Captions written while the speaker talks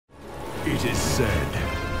It is said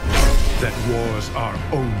that wars are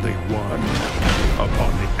only won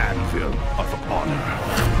upon the anvil of honor.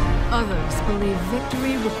 Others believe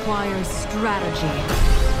victory requires strategy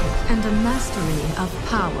and a mastery of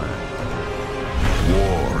power.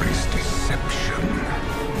 War is deception.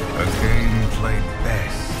 A game played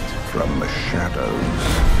best from the shadows.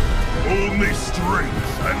 Only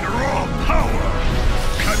strength and raw power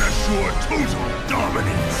can assure total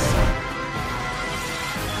dominance.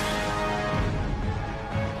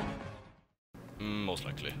 Most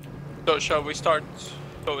likely. So shall we start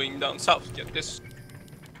going down south to get this?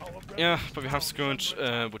 Yeah, but we have Scourge,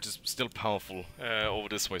 which is still powerful, over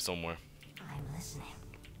this way somewhere.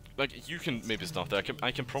 Like, you can maybe start there.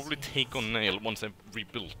 I can probably take on Nale once I've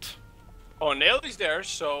rebuilt. Oh, Nale is there,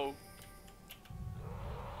 so...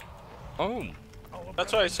 Oh!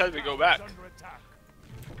 That's why I said we go back.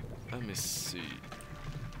 Let me see.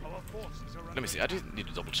 Let me see, I just need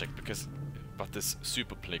to double check because... But this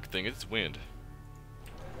super plague thing, it's weird.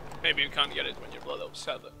 Maybe you can't get it when you're blood elves,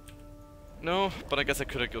 sadly. No, but I guess I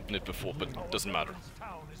could have gotten it before, but it doesn't matter.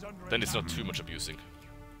 Then it's not too much abusing.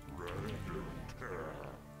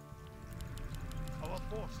 Our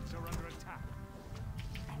forces are under attack.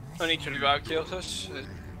 I need to evacuate us.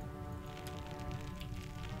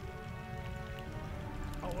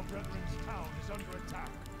 Our brethren's town is under attack.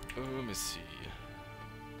 Let me see.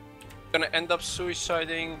 Gonna end up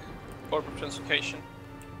suiciding corporate translocation.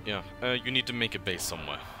 Yeah, you need to make a base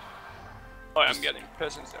somewhere. Oh, I'm getting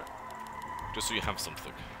peasants there. Just so you have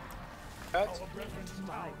something. That? Our brethren's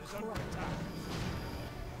town is under attack.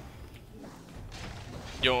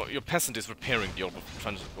 Your peasant is repairing the orb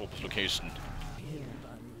location.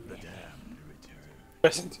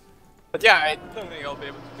 Peasant. But yeah, I don't think I'll be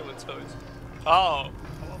able to kill it, so it's... Oh! Our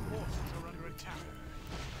forces are under attack.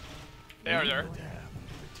 They are there.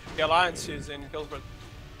 The Alliance is in Gilbert.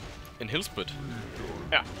 In Hillsbud?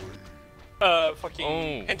 Yeah.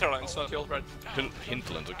 Fucking Hinterlands, not Gilbert.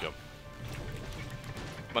 Hinterland, okay.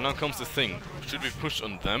 But now comes the thing. Should we push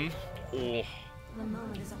on them, or... The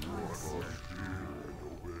moment is upon us.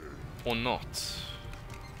 Or not?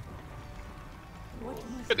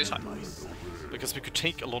 Good this time. Because we could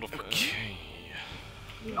take a lot of... Okay...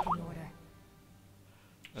 Read the order.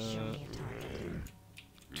 Show me a target.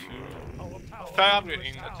 Try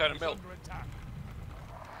upgrading a Terran build.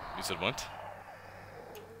 You said what?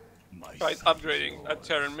 Try upgrading a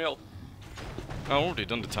Terran mill. I already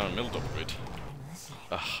done the Terran Mill upgrade.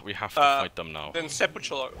 We have to fight them now. Then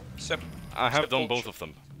Sepulchre. I have done both of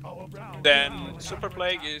them. Then Super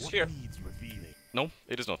Plague is here. No,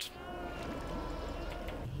 it is not.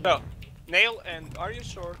 No. Nale and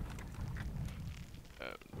Arius, or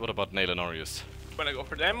What about Nale and Arius? you wanna go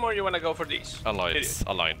for them or you wanna go for these? Alliance.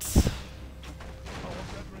 Alliance.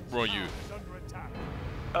 Where are you?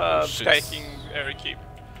 Shit. Taking Airy Keep.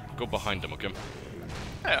 Go behind them, okay?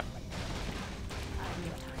 Yeah.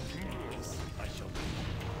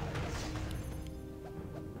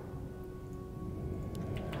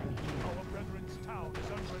 Our brethren's town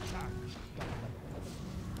is under attack.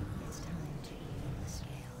 It's time to even the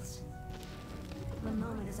scales. The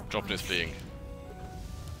moment is upon Drop is us. fleeing.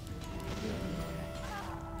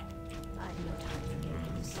 I've no time for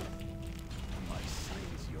games.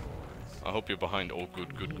 I hope you're behind. Oh,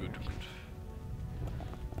 good, good, good, good.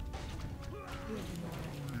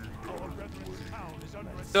 Our brethren's town is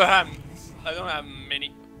under attack. I don't have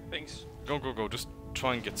many things. Go, go, go. Just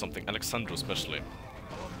try and get something. Alexandro especially.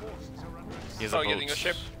 He has a Oh, boat. getting a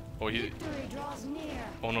ship. Oh, he... Victory draws near.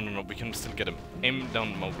 Oh, no, no, no. We can still get him. Aim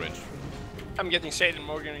down Mob range. I'm getting Sade and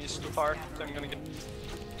Morgan is too far, so I'm gonna get...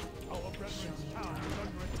 Our brethren's town is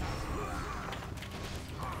under attack.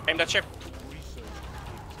 Aim that ship.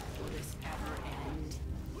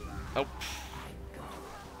 Oh.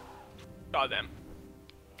 Goddamn.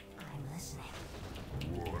 I'm listening.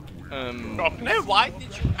 No, why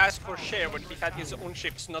did you ask for share when he had his own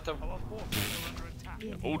ships, not a...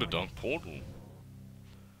 Oh, the Dark Portal.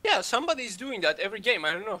 Yeah, somebody's doing that every game,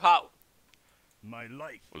 I don't know how. My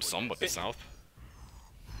life. Well, somebody south.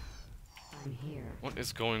 I'm here. What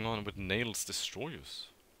is going on with Nale's destroyers?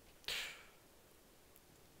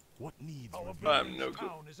 What needs no brethren's good.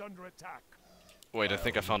 town is under attack. Wait, I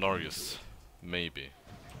think I found Arius. Maybe.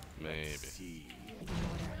 Maybe.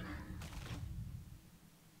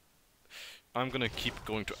 I'm gonna keep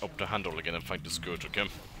going to up the handle again and fight the Scourge, okay?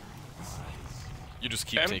 You just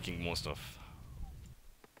keep taking more stuff.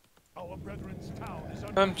 Our brethren's town is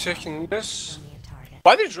under I'm checking this. Show me a target.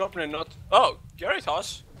 Why did you drop me a not? Oh,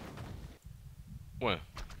 Garitas. Where?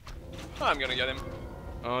 Oh, I'm gonna get him.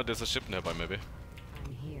 Oh, there's a ship nearby, maybe.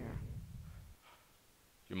 I'm here.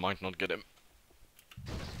 You might not get him.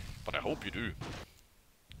 But I hope you do.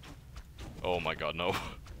 Oh my god, no.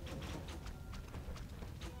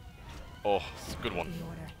 Oh, it's a good one.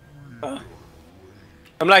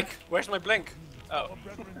 I'm like, where's my blink? Oh. Our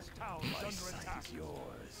brethren's town is under attack.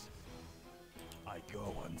 Yours. I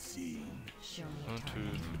go unseen. 1, 2, 3.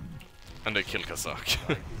 And they kill Kazak.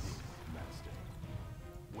 Master.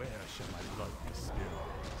 Where shall I light the spirit?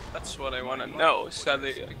 That's what I wanna know.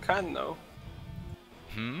 Sadly, I can't know.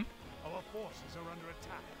 Hmm? Our forces are under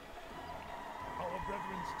attack. Our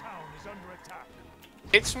brethren's town is under attack.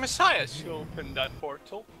 It's Messiahs who opened that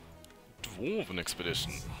portal. Dwarven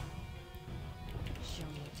expedition.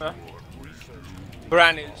 Huh?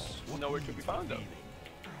 Bran is nowhere to be found though.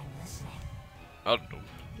 I don't know.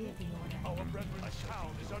 Our brethren's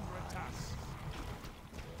town is under attack.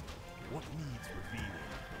 What needs revealing?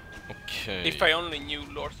 Okay. If I only knew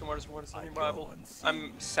Lordaeron was in Bible.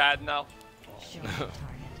 I'm sad now.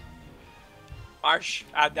 Marsh,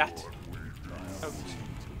 add that. Oh.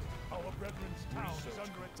 Our brethren's town is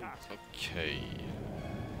under attack. Okay.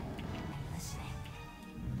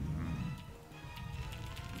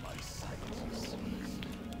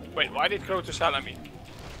 Wait, why did go to Salami?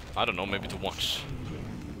 I don't know, maybe to watch.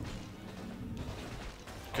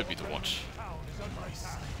 Could be to watch. Town is under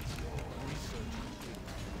attack.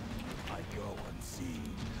 I go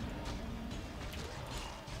unseen.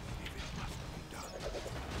 If it must be done.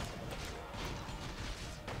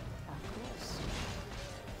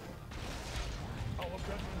 Our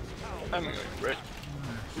brethren's town. I'm going red.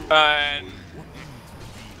 And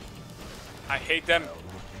I hate them.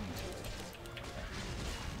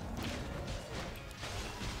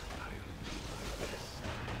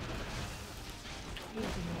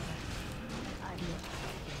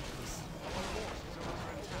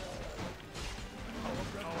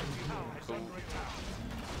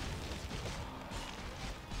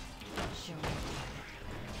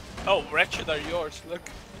 Oh, wretched are yours. Look,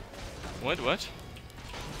 What?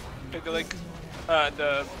 take the link.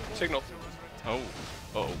 The signal. Oh.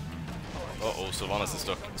 Uh-oh. Uh-oh, Sylvanas is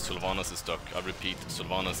stuck. Sylvanas is stuck. I repeat,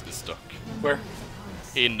 Sylvanas is stuck. Where?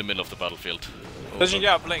 In the middle of the battlefield. Oh, Doesn't you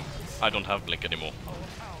have blink? I don't have blink anymore.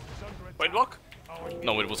 Wait, look.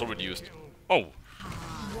 No, it was already used. Oh.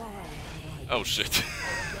 Oh shit.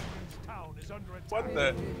 Town is under attack. What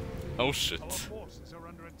the? Oh shit. Forces are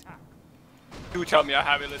under attack. Do tell me I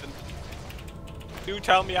have Illidan. Do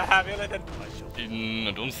tell me I have Illidan.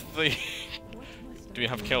 I don't think... Do you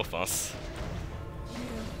have Kel'Thas?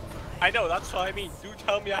 I know, that's what I mean. Do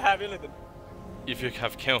tell me I have Illidan. If you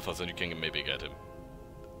have Kel'Thas, then you can maybe get him.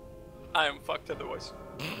 I am fucked otherwise.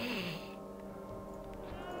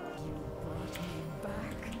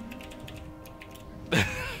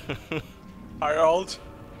 Harold.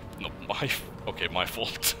 No, okay, my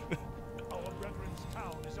fault. Our brethren's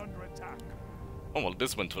town is under attack. Oh well,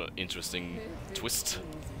 this went to an interesting twist.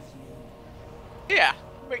 Yeah,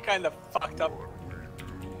 we kind of fucked up.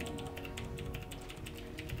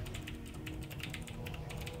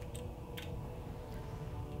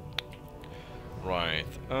 Right.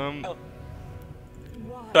 So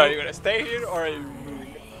are you gonna stay here or are you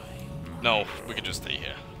moving? No, we can just stay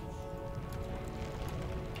here.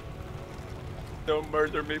 Don't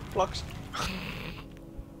murder me, Flux.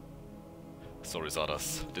 Sorry,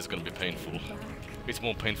 Xardas. This is gonna be painful. It's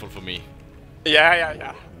more painful for me.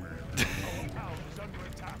 Yeah.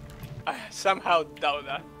 I somehow doubt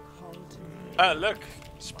that. Look.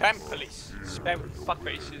 Spam police. Spam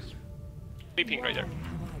fuckfaces. Sleeping right there.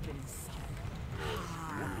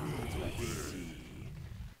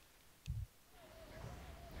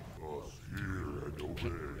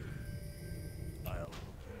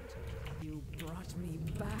 You brought me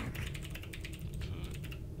back.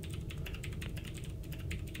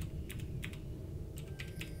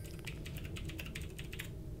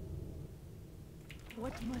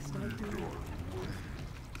 What must I do?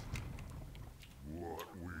 What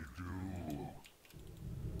we do.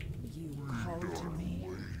 You called to me.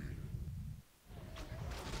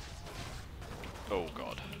 Oh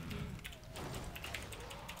god.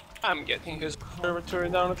 I'm getting his observatory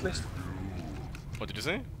down at least. What did you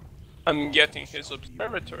say? I'm getting his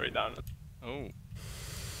observatory down. Oh.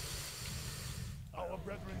 Our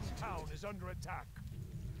brethren's town is under attack.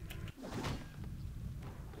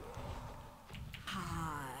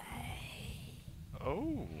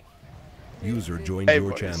 Oh. User joined Hey,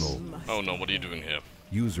 your boys. channel. Oh no, what are you doing here?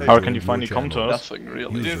 User How joined can you your finally come to channel. us? Nothing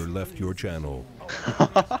really. User left your channel.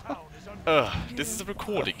 This is a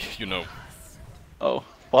recording, you know. Oh,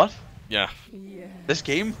 what? Yeah. This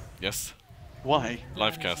game? Yes. Why?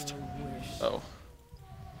 Livecast. Oh.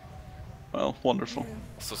 Well, wonderful.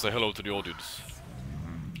 So say hello to the audience.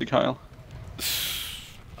 Hey, Kyle.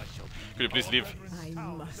 Could you please leave? I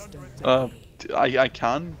must obey. I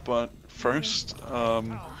can, but first,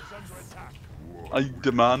 I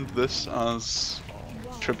demand this as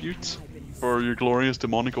tribute for your glorious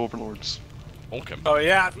demonic overlords. Okay. Oh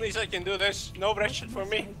yeah, at least I can do this. No wretched for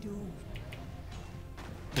me.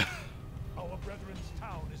 Our brethren's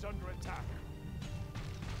town is under attack.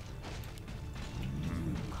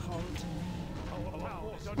 Call to me. Our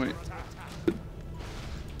town is under Wait. attack.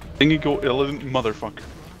 Didn't you go Illidan, motherfucker?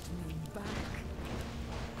 Back.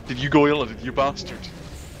 Did you go Illidan, you bastard?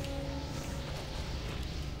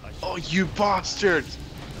 Oh, you bastard!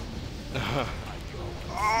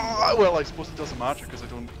 Ah, well, I suppose it doesn't matter because I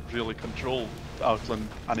don't really control Outland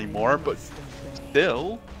anymore, but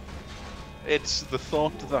still, it's the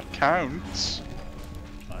thought that counts.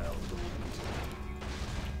 You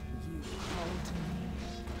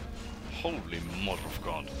call to me. Holy mother of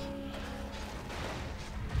God.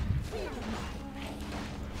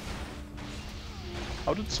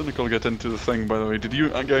 How did Cynical get into the thing, by the way? Did you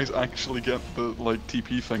guys actually get the, like,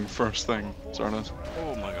 TP thing first thing, Xardas?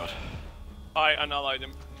 Oh my God. I unallied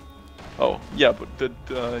him. Oh, yeah, but did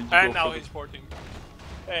you And go now for he's porting.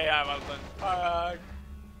 Hey, I'm out then.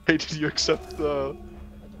 Hey, did you accept the...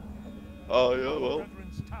 Oh, yeah, well...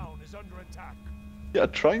 Brethren's town is under attack. Yeah,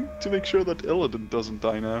 trying to make sure that Illidan doesn't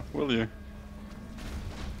die now, will you?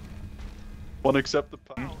 Wanna accept the...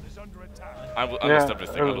 Town is under attack. I lost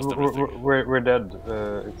everything. I lost everything. We're dead.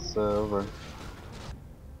 It's over.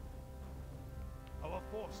 Our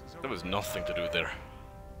forces are There was nothing to do there.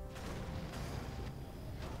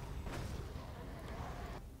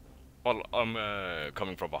 Well, I'm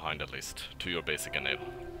coming from behind at least to your base again, Nale,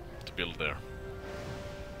 to build there.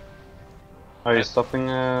 Are you stopping?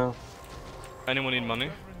 Anyone need money?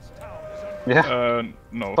 Brethren's town is under Yeah.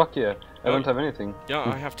 No. Fuck yeah. I don't have anything. Yeah,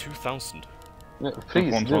 I have 2,000. Yeah, please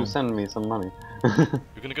do 1,000. send me some money. You're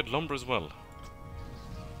gonna get lumber as well.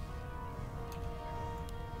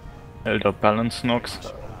 Elder balance knocks.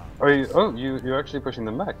 Are you? Oh, you're actually pushing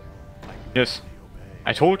them back. Yes.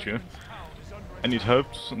 I told you. I need help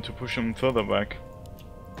to push him further back.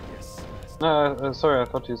 Sorry, I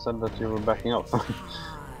thought you said that you were backing up.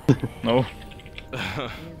 No. I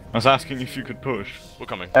was asking if you could push. We're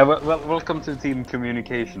coming. Well, welcome to team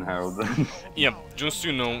communication, Harold. Yeah, just so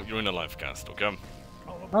you know, you're in a live cast, okay?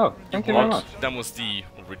 Oh, thank you very much. That was the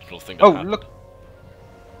original thing that Oh, happened. look.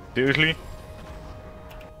 Seriously?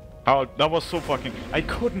 How that was so fucking... I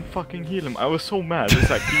couldn't fucking heal him. I was so mad. It's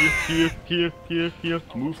like heal,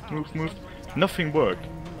 move. Nothing worked.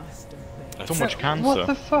 So much cancer. What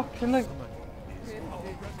the fuck? You're like...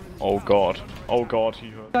 Oh god. Oh god, he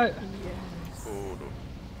hurt.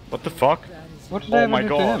 What the fuck? What did I Oh ever my do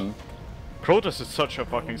to god. him? Protoss is such a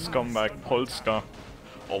fucking scumbag. Polska.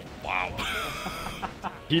 Oh, wow.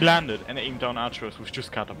 He landed and aimed down archers with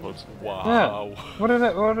just catapults. Wow. Yeah. What did I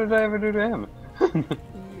ever do to him?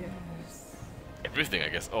 Everything, I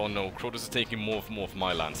guess. Oh no, Crotus is taking more of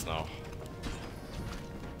my lands now.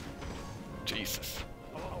 Jesus.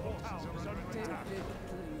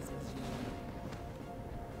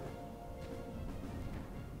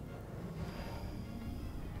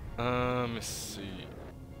 Let's see.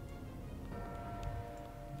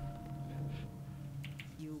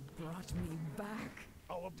 You brought me back.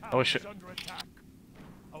 Our town Oh shit. is under attack.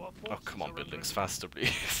 Our Oh, forces come on, are buildings, under faster,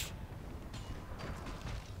 please.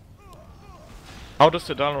 How does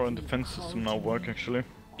the Lordaeron defense system now work actually?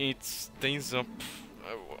 It stays up,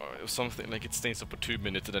 something like it stays up for 2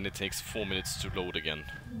 minutes and then it takes 4 minutes to load again.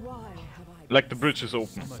 Why have I Like the bridge is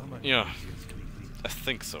open. Yeah, I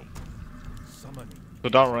think so. The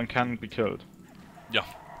Lordaeron can be killed. Yeah,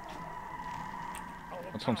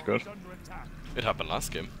 That sounds good. under attack. it happened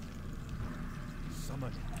last game.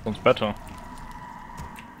 Sounds better.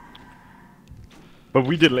 But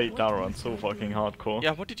we delayed Lordaeron so fucking hardcore.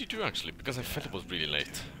 Yeah, what did you do actually? Because I felt it was really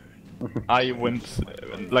late. I went,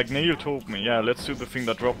 like Nale told me, yeah, let's do the thing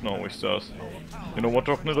that Dropner always does. You know what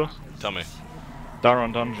Dropner does? Tell me.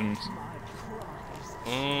 Lordaeron dungeons.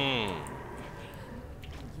 Mm.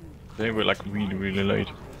 They were like really late.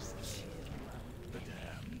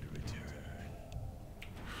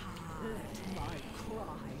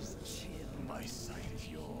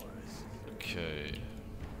 Okay.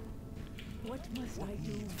 What must I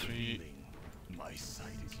do? 3. My sight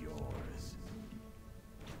is yours.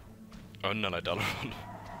 Oh no, no, Lordaeron.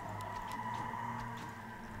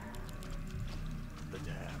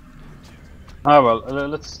 Ah well,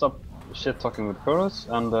 let's stop shit talking with Chorus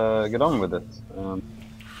and get on with it.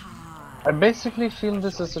 I basically feel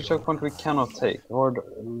this is a choke point we cannot take. Or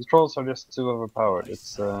the trolls are just too overpowered.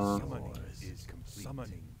 It's I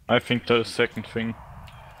think the second thing.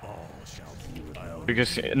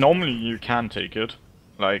 Because normally you can take it.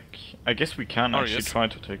 Like, I guess we can actually Arius, try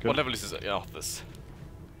to take it. what level is this? Yeah, this.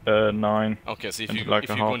 9. Okay, so if And you like if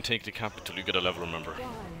a you go half. and take the capital, you get a level. Remember?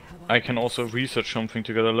 I can also research something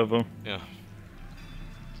to get a level. Yeah.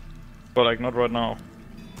 But like not right now.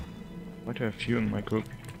 Why do I have you in my group?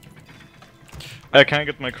 Can I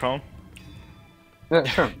get my crown? Yeah,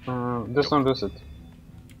 sure. Just don't lose it.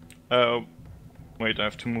 Wait, I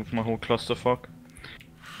have to move my whole clusterfuck.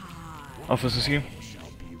 Officers here.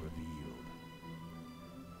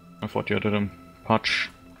 I thought you had him patch.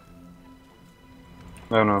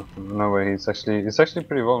 No way. He's actually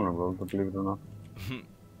pretty vulnerable, believe it or not.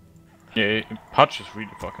 Yeah, patch is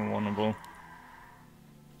really fucking vulnerable.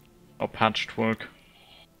 Or patched work.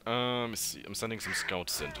 Let me see. I'm sending some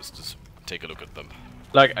scouts in just to take a look at them.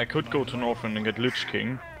 Like, I could go to Northrend and get Lich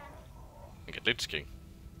King. And get Lich King.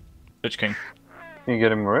 Lich King. Can you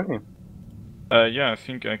get him already? Yeah, I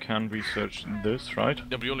think I can research this, right?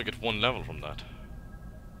 Yeah, but you only get 1 level from that.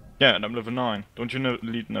 Yeah, and I'm level 9. Don't you know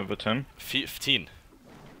lead level 10? 15.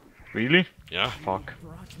 Really? Yeah. Fuck.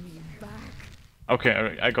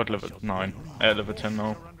 Okay, I got level 9. Level 10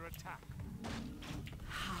 now.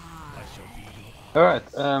 Alright,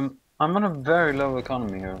 I'm on a very low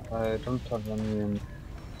economy here. I don't have any...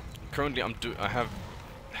 Currently, I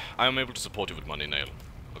am able to support you with money, Nale.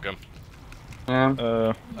 Okay.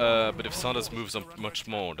 Yeah. But if Xardas moves on much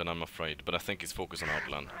more, then I'm afraid. But I think he's focused on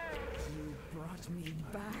Outland.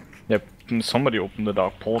 Yep, somebody opened the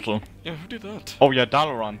dark portal. Yeah, who did that? Oh yeah,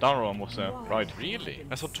 Dalaran. Dalaran was there, right. Really?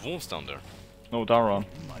 I saw dwarves down there. No, Dalaran.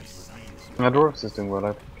 Yeah, dwarves is doing well,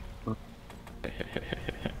 I think.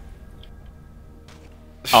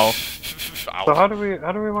 Ow. So how do we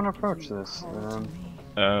want to approach this?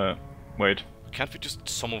 Wait. Can't we just,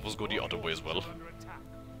 some of us go the other way as well?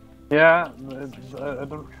 Yeah, I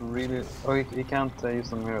don't really... Oh, he can't use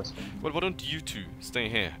some heroes. Well, why don't you two stay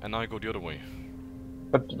here, and I go the other way?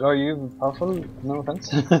 But are you powerful? No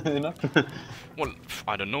offense. Enough? Well,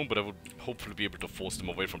 I don't know, but I would hopefully be able to force them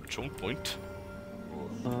away from the choke point.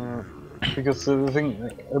 Because the thing...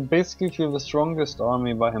 I basically feel the strongest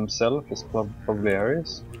army by himself is probably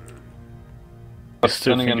Arius. I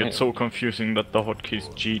still think it's so confusing that the hotkey is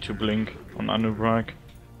G to blink on Anubrak.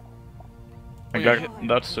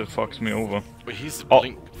 That still fucks me over. But he's the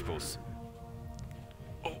blink, of course.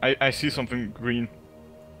 Oh. I see something green.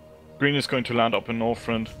 Green is going to land up in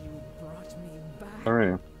Northrend. Oh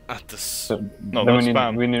really? At the no, that's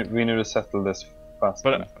spam. We need to settle this fast.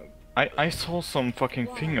 But I saw some fucking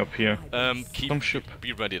thing up here. Some ship.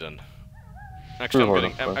 Be ready then. Actually,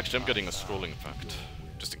 I'm getting a scrolling fact,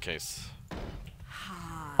 just in case.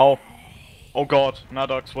 Oh. Oh god,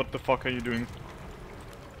 Nadox, what the fuck are you doing?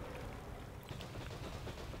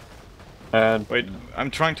 Wait, I'm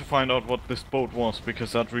trying to find out what this boat was,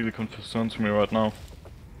 because that really concerns me right now.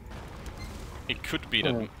 It could be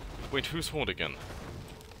that... Wait, who's Horde again?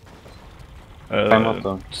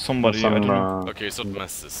 Somebody, I don't know. Okay, so it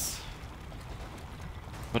messes.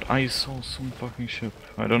 But I saw some fucking ship.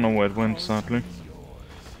 I don't know where it went, sadly.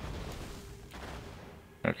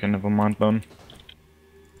 Okay, never mind then.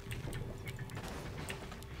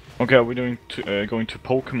 Okay, are we going to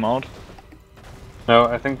poke him out? No,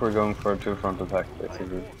 I think we're going for a two-front attack,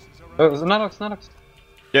 basically. Oh, it's Nadox!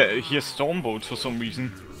 Yeah, he has stormboats for some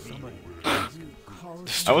reason.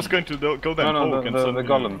 I was going to go there and poke and the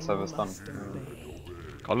golems have a stun.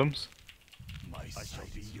 Golems?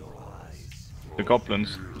 The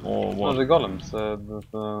goblins? Or what? No, the golems. Is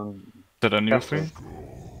that a new thing?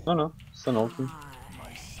 No, it's an old thing.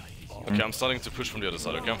 Okay, I'm starting to push from the other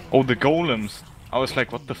side, okay? Oh, the golems! I was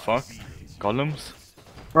like, what the fuck? Golems?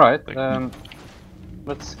 Right,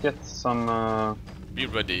 let's get some... Be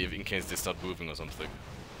ready in case they start moving or something.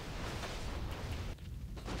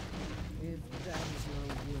 If that is your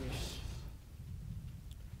wish.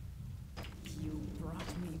 You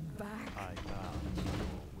brought me back. I bow to your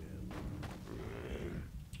will.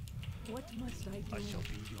 What must I do? I shall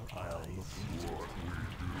be your eyes.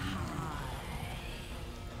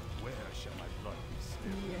 Where shall my blood be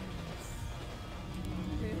spilled? Yes.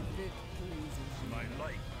 If it pleases you. My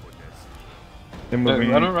light, goodness. They're moving.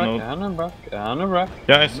 Anubrak.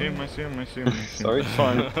 Yeah, I see him. Sorry.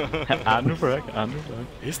 Fine. Anubrak.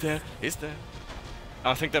 He's there.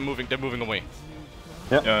 I think they're moving away.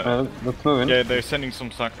 Yeah, let's move in. Yeah, they're sending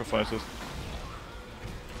some sacrifices.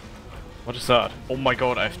 What is that? Oh my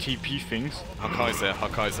god, I have TP things. Hakai's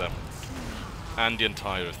there. And the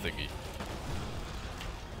entire thingy.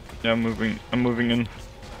 Yeah, I'm moving in.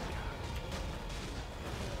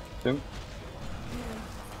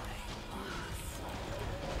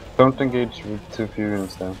 Don't engage with too few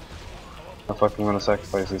units there. I'm fucking gonna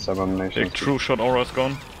sacrifice these abominations. Big true shot aura's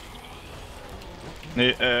gone.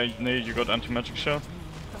 Nee, you got anti-magic shell?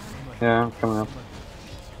 Yeah, I'm coming up.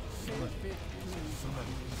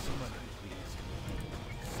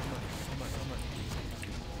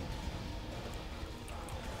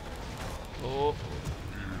 Oh.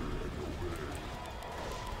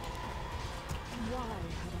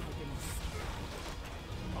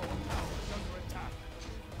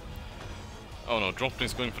 Oh no,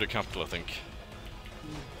 Dropling's going for the capital, I think.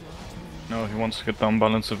 No, he wants to get down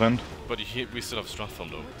balance event. But we still have Stratham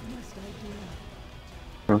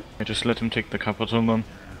though. I just let him take the capital then.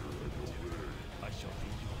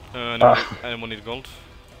 Anyone need gold?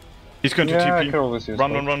 He's going to I could TP. always use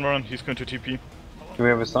Run, gold. run, he's going to TP. Do we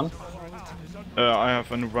have a stun? I have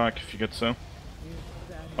a new rack if he gets there.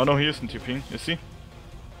 Oh no, he isn't TPing, is he?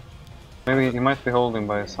 Maybe he might be holding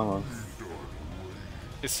by someone.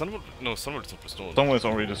 Is Sunward? No, Sunward's not restored. Somewhere is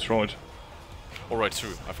already destroyed. Alright,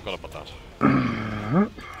 true. I forgot about that.